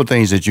 There's a couple of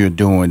things that you're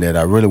doing that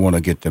I really want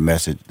to get the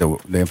message, the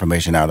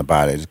information out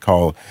about it. It's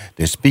called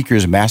the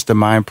Speakers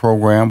Mastermind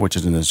Program, which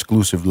is an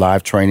exclusive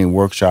live training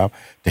workshop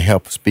to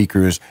help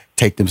speakers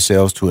take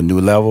themselves to a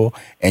new level.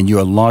 And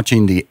you're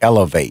launching the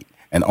Elevate,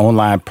 an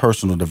online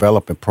personal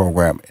development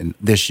program in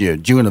this year,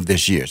 June of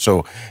this year.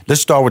 So let's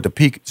start with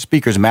the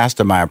Speakers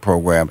Mastermind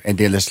Program, and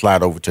then let's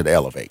slide over to the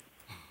Elevate.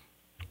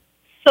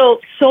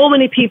 So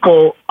many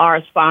people are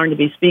aspiring to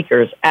be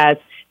speakers.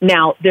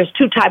 Now, there's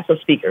 2 types of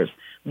speakers.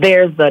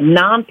 There's the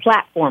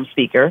non-platform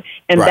speaker,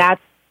 and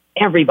that's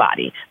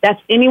everybody. That's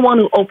anyone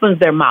who opens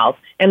their mouth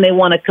and they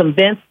want to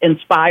convince,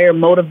 inspire,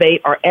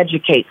 motivate, or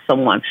educate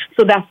someone.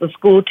 So that's the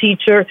school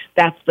teacher,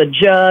 that's the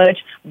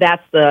judge,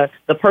 that's the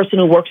person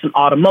who works in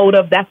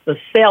automotive, that's the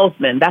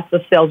salesman, that's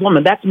the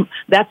saleswoman,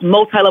 that's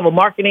multi-level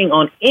marketing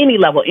on any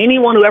level.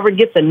 Anyone who ever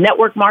gets a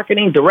network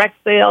marketing, direct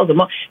sales,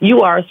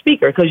 you are a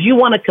speaker because you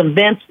want to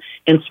convince,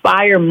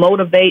 inspire,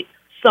 motivate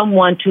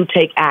someone to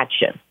take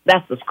action.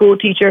 That's the school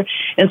teacher.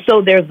 And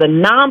so there's the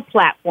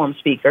non-platform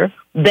speaker.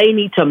 They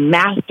need to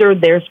master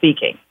their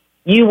speaking.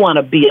 You want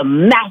to be a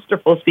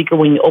masterful speaker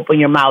when you open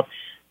your mouth,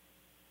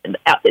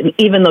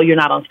 even though you're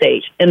not on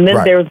stage. And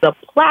then there's the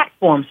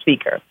platform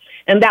speaker.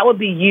 And that would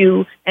be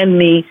you and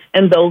me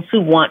and those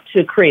who want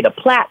to create a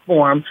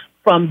platform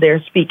from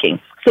their speaking.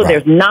 So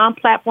there's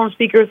non-platform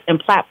speakers and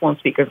platform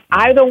speakers.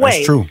 Either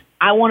way,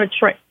 I want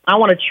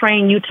to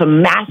train you to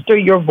master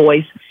your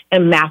voice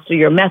and master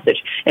your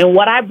message. And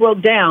what I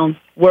broke down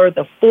were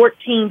the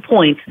 14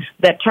 points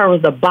that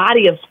turns the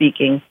body of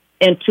speaking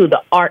into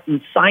the art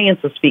and science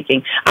of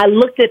speaking. I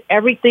looked at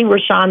everything,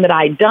 Rashawn, that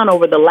I'd done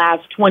over the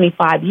last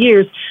 25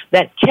 years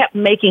that kept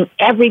making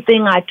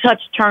everything I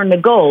touched turn to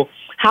gold.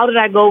 How did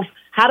I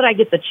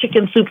get the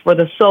chicken soup for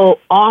the soul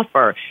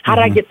offer? How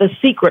did I get the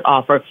secret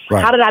offer?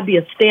 How did I be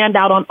a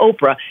standout on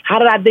Oprah? How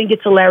did I then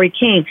get to Larry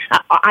King?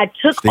 I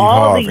took Steve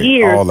all Harvey, the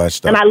years all that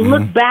stuff. And I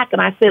looked back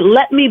and I said,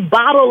 let me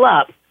bottle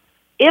up.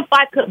 If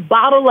I could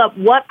bottle up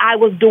what I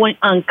was doing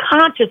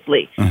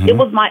unconsciously, it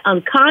was my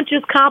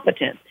unconscious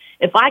competence.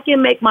 If I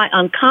can make my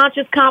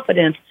unconscious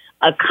competence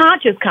a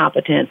conscious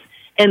competence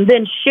and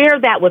then share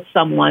that with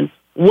someone,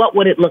 what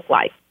would it look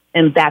like?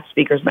 And that's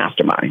Speaker's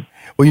Mastermind.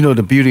 Well,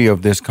 the beauty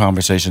of this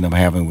conversation I'm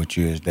having with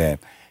you is that,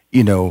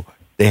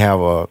 they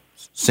have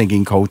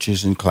singing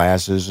coaches and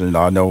classes. And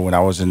I know when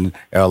I was in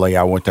L.A.,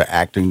 I went to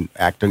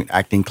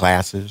acting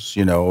classes.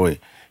 You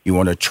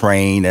want to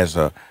train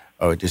to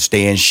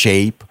stay in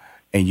shape.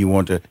 And you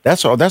want to,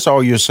 that's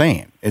all you're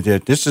saying.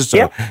 This is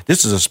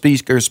a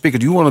speaker.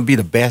 Do you want to be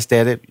the best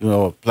at it?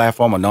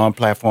 Platform or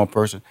non-platform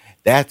person.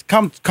 That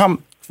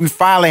we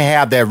finally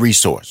have that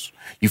resource.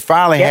 You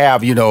finally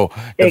have, the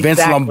Vince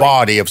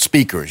Lombardi of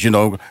speakers,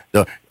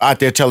 out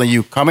there telling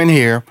you, come in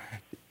here.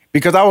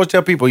 Because I always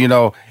tell people,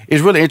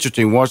 it's really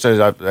interesting. Once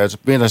as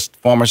being a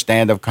former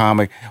stand-up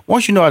comic,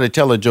 once you know how to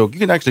tell a joke, you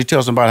can actually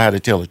tell somebody how to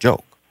tell a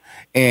joke.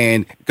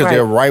 And because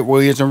there are right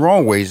ways and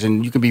wrong ways.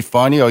 And you can be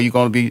funny, or you're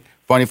going to be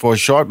funny for a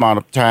short amount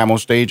of time on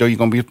stage, or you're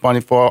going to be funny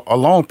for a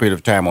long period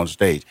of time on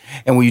stage.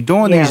 And when you're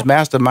doing these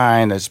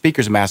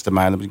speakers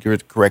mastermind, let me give it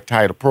the correct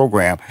title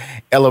program,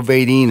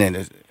 elevating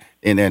and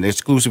an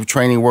exclusive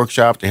training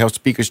workshop to help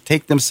speakers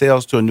take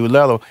themselves to a new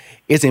level,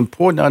 it's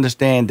important to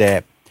understand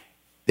that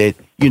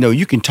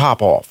you can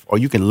top off, or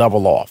you can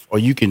level off, or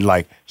you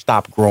can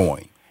stop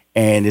growing.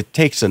 And it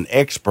takes an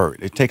expert.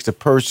 It takes a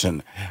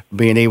person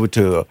being able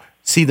to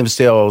see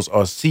themselves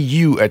or see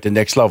you at the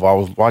next level. I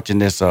was watching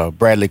this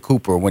Bradley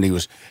Cooper when he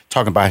was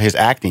talking about his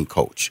acting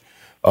coach.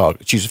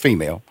 She's a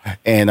female,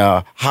 and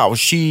how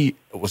she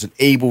was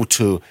able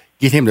to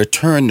get him to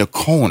turn the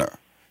corner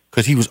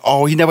because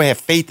he never had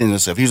faith in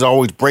himself. He was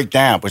always break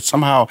down, but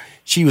somehow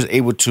she was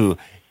able to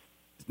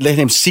let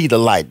him see the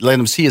light, let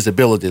him see his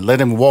ability, let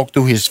him walk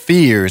through his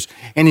fears,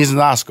 and he's an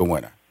Oscar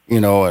winner.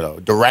 A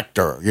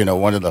director,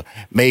 one of the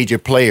major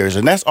players.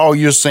 And that's all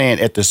you're saying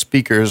at the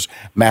Speakers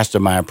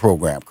Mastermind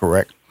program,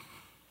 correct?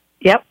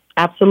 Yep,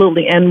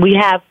 absolutely. And we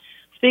have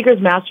Speakers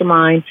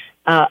Mastermind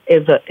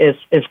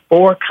is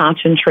 4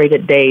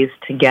 concentrated days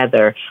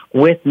together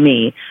with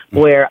me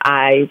where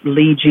I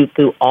lead you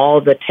through all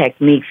the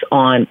techniques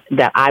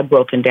that I've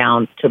broken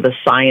down to the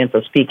science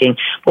of speaking.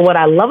 But what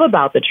I love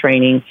about the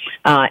training,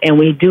 and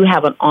we do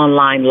have an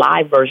online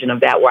live version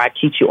of that where I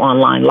teach you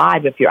online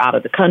live if you're out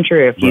of the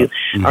country or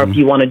if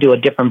you want to do a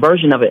different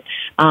version of it.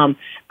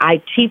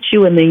 I teach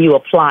you and then you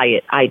apply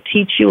it. I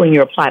teach you and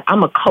you apply it.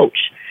 I'm a coach.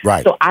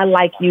 Right. So I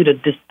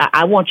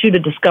want you to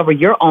discover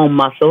your own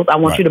muscles. I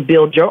want you to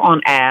build your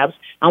own abs.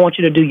 I want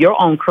you to do your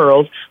own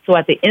curls. So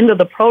at the end of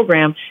the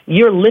program,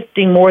 you're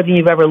lifting more than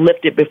you've ever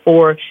lifted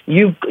before.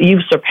 You've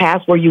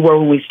surpassed where you were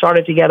when we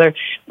started together.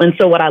 And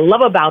so what I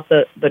love about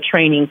the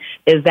training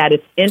is that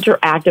it's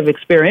interactive,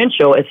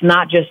 experiential. It's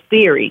not just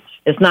theory.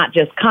 It's not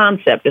just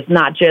concept. It's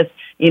not just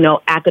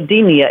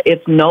academia.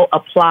 It's no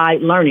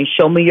applied learning.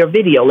 Show me your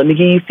video. Let me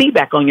give you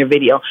feedback on your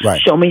video.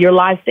 Right. Show me your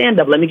live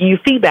stand-up. Let me give you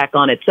feedback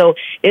on it. So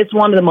it's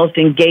one of the most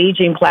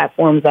engaging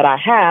platforms that I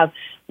have,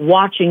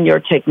 watching your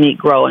technique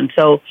grow. And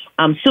so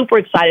I'm super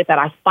excited that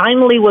I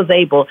finally was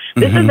able,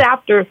 this is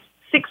after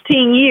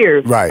 16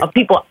 years of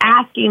people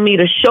asking me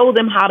to show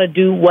them how to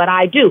do what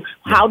I do.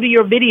 How do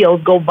your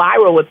videos go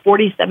viral with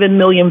 47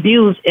 million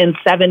views in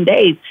 7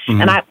 days?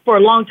 And for a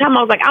long time,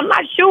 I was like, I'm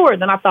not sure.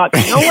 Then I thought,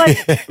 you know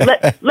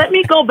what? let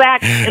me go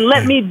back and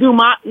let me do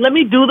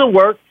the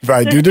work.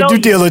 Right, do the due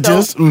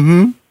diligence.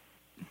 So,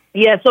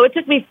 yeah, so it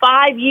took me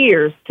 5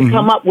 years to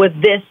come up with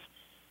this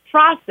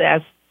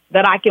process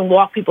that I can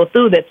walk people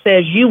through that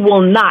says you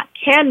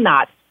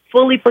cannot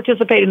fully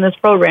participate in this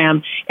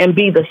program and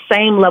be the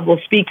same level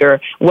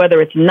speaker,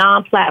 whether it's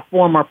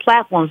non-platform or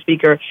platform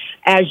speaker,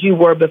 as you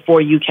were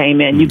before you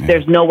came in.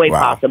 There's no way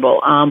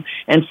possible.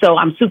 And so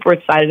I'm super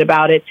excited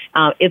about it.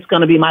 It's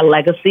going to be my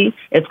legacy.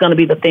 It's going to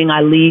be the thing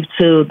I leave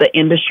to the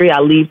industry. I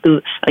leave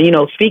through,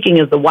 speaking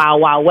is the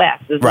wild, wild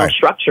west. There's no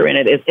structure in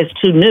it. It's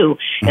too new.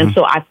 And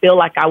so I feel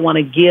like I want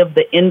to give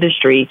the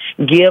industry,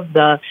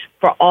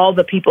 for all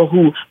the people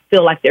who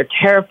feel like they're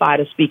terrified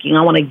of speaking,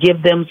 I want to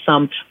give them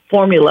some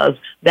formulas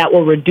that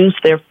will reduce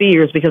their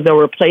fears, because they'll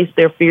replace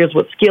their fears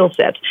with skill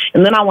sets.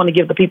 And then I want to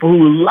give the people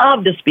who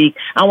love to speak,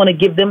 I want to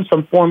give them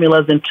some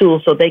formulas and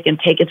tools so they can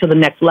take it to the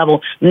next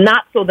level,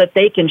 not so that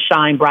they can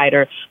shine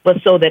brighter, but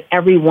so that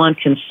everyone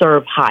can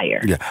serve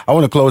higher. Yeah, I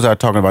want to close out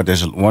talking about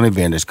this one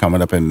event that's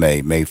coming up in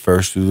May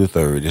 1st through the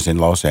 3rd. It's in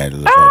Los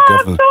Angeles.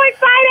 I'm so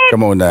excited.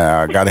 Come on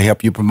now. I got to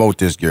help you promote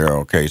this,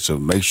 girl. Okay, so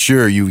make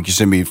sure you can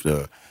send me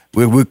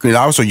we can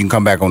also, you can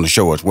come back on the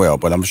show as well,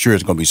 but I'm sure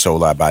it's going to be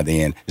sold out by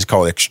the end. It's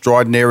called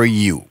Extraordinary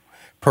You,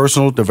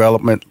 Personal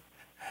Development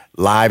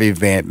Live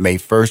Event, May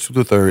 1st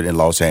through the 3rd in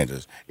Los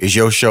Angeles. It's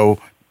your show.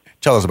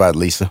 Tell us about it,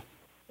 Lisa.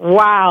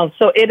 Wow.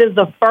 So it is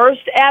the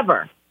first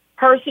ever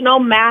personal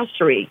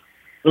mastery,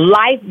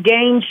 life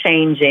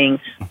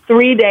game-changing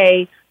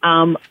 3-day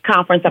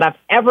conference that I've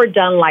ever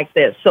done like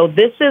this. So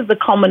this is the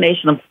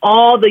culmination of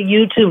all the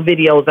YouTube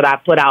videos that I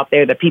put out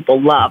there that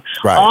people love.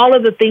 Right. All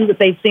of the things that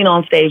they've seen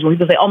on stage when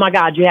people say, oh, my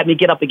God, you had me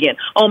get up again.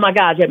 Oh, my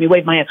God, you had me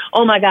wave my hand.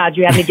 Oh, my God,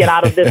 you had me get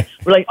out of this.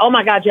 Like, oh,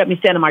 my God, you had me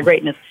stand in my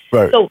greatness.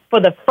 Right. So for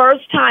the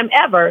first time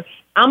ever,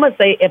 I'm going to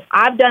say, if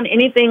I've done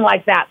anything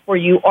like that for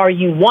you or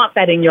you want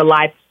that in your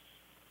life,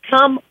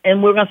 come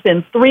and we're going to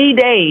spend 3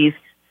 days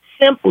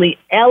simply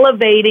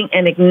elevating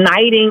and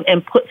igniting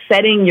and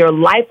setting your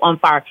life on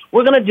fire.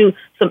 We're going to do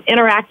some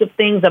interactive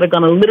things that are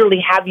going to literally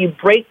have you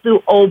break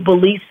through old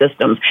belief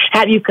systems,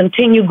 have you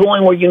continue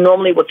going where you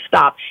normally would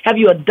stop, have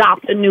you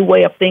adopt a new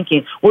way of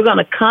thinking. We're going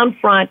to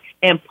confront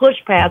and push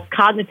past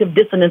cognitive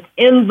dissonance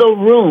in the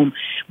room.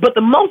 But the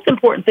most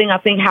important thing I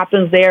think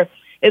happens there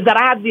is that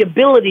I have the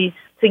ability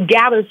to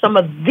gather some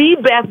of the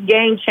best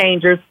game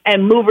changers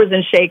and movers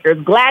and shakers,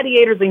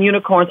 gladiators and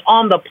unicorns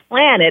on the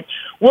planet.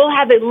 We'll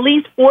have at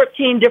least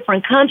 14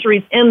 different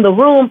countries in the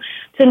room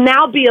to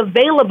now be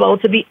available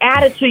to be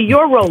added to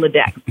your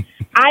Rolodex.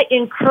 I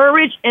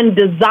encourage and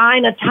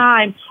design a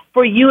time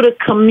for you to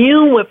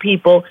commune with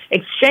people,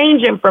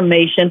 exchange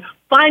information,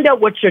 find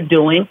out what you're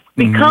doing,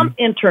 become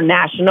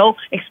international,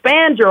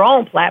 expand your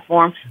own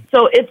platform.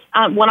 So it's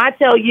when I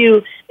tell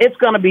you it's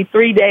going to be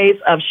 3 days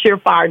of sheer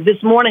fire.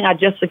 This morning I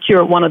just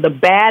secured one of the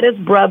baddest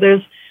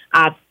brothers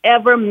I've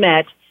ever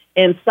met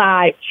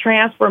inside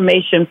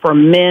Transformation for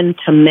Men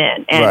to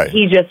Men. And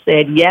he just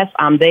said, yes,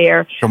 I'm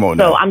there. Come on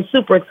so now. I'm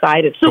super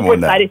excited, super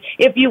excited.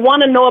 Now. If you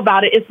want to know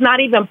about it, it's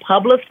not even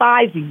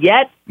publicized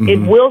yet. It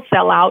will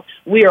sell out.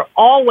 We are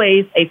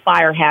always a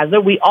fire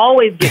hazard. We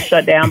always get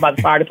shut down by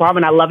the fire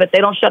department. I love it. They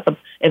don't shut the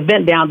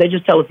event down. They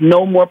just tell us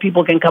no more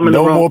people can come in the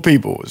room. No more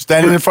people.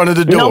 Standing in front of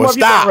the door. No more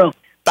people Stop. in the room.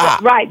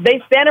 Stop. Right. They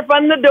stand in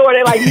front of the door.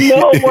 They're like,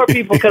 no more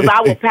people, because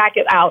I will pack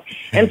it out.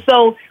 And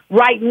so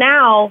right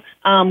now,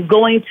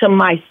 going to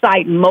my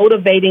site,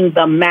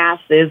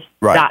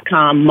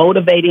 motivatingthemasses.com,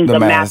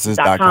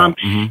 motivatingthemasses.com,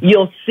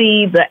 you'll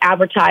see the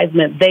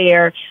advertisement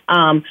there.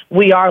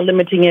 We are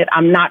limiting it.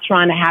 I'm not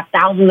trying to have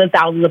thousands and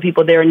thousands of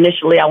people there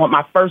initially. I want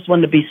my first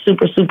one to be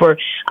super, super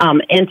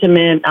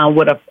intimate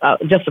with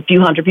just a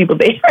few hundred people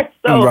there.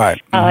 So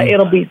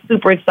it'll be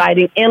super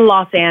exciting in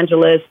Los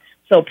Angeles.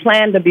 So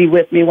plan to be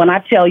with me. When I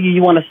tell you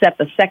you want to set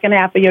the second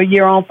half of your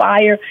year on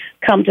fire,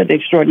 come to the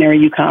Extraordinary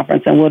You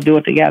Conference, and we'll do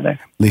it together.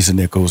 Lisa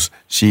Nichols,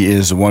 she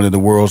is one of the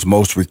world's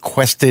most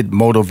requested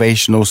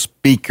motivational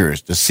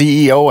speakers, the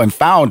CEO and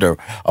founder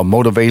of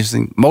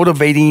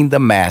Motivating the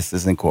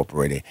Masses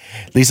Incorporated.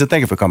 Lisa,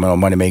 thank you for coming on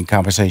Money Making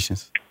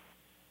Conversations.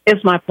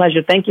 It's my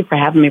pleasure. Thank you for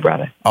having me,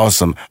 brother.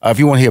 Awesome. If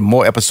you want to hear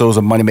more episodes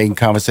of Money Making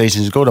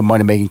Conversations, go to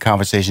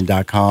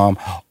moneymakingconversation.com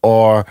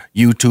or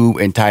YouTube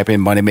and type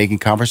in Money Making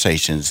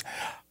Conversations.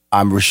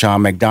 I'm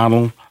Rushion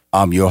McDonald.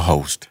 I'm your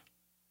host.